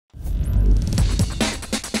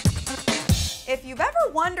If you've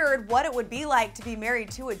ever wondered what it would be like to be married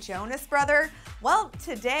to a Jonas brother, well,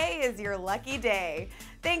 today is your lucky day.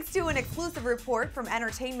 Thanks to an exclusive report from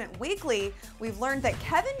Entertainment Weekly, we've learned that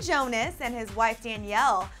Kevin Jonas and his wife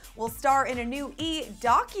Danielle will star in a new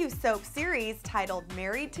docu-soap series titled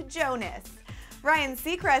Married to Jonas. Ryan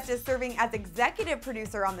Seacrest is serving as executive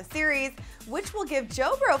producer on the series, which will give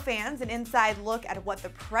Joe Bro fans an inside look at what the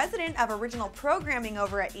president of original programming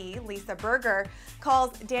over at Lisa Berger,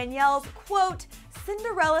 calls Danielle's, quote,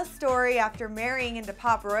 Cinderella story after marrying into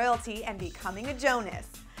pop royalty and becoming a Jonas.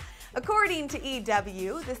 According to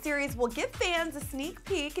EW, the series will give fans a sneak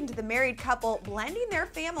peek into the married couple blending their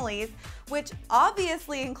families, which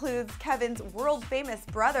obviously includes Kevin's world-famous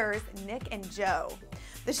brothers, Nick and Joe.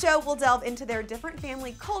 The show will delve into their different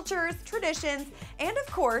family cultures, traditions, and of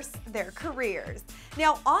course, their careers.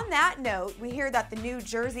 Now, on that note, we hear that the New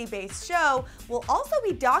Jersey-based show will also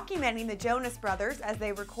be documenting the Jonas Brothers as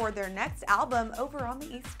they record their next album over on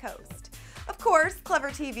the East Coast. Of course, Clever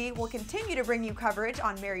TV will continue to bring you coverage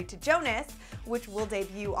on Married to Jonas, which will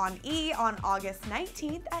debut on on August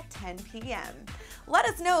 19th at 10 p.m. Let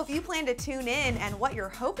us know if you plan to tune in and what you're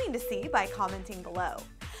hoping to see by commenting below.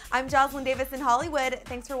 I'm Joslyn Davis in Hollywood.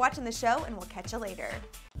 Thanks for watching the show, and we'll catch you later.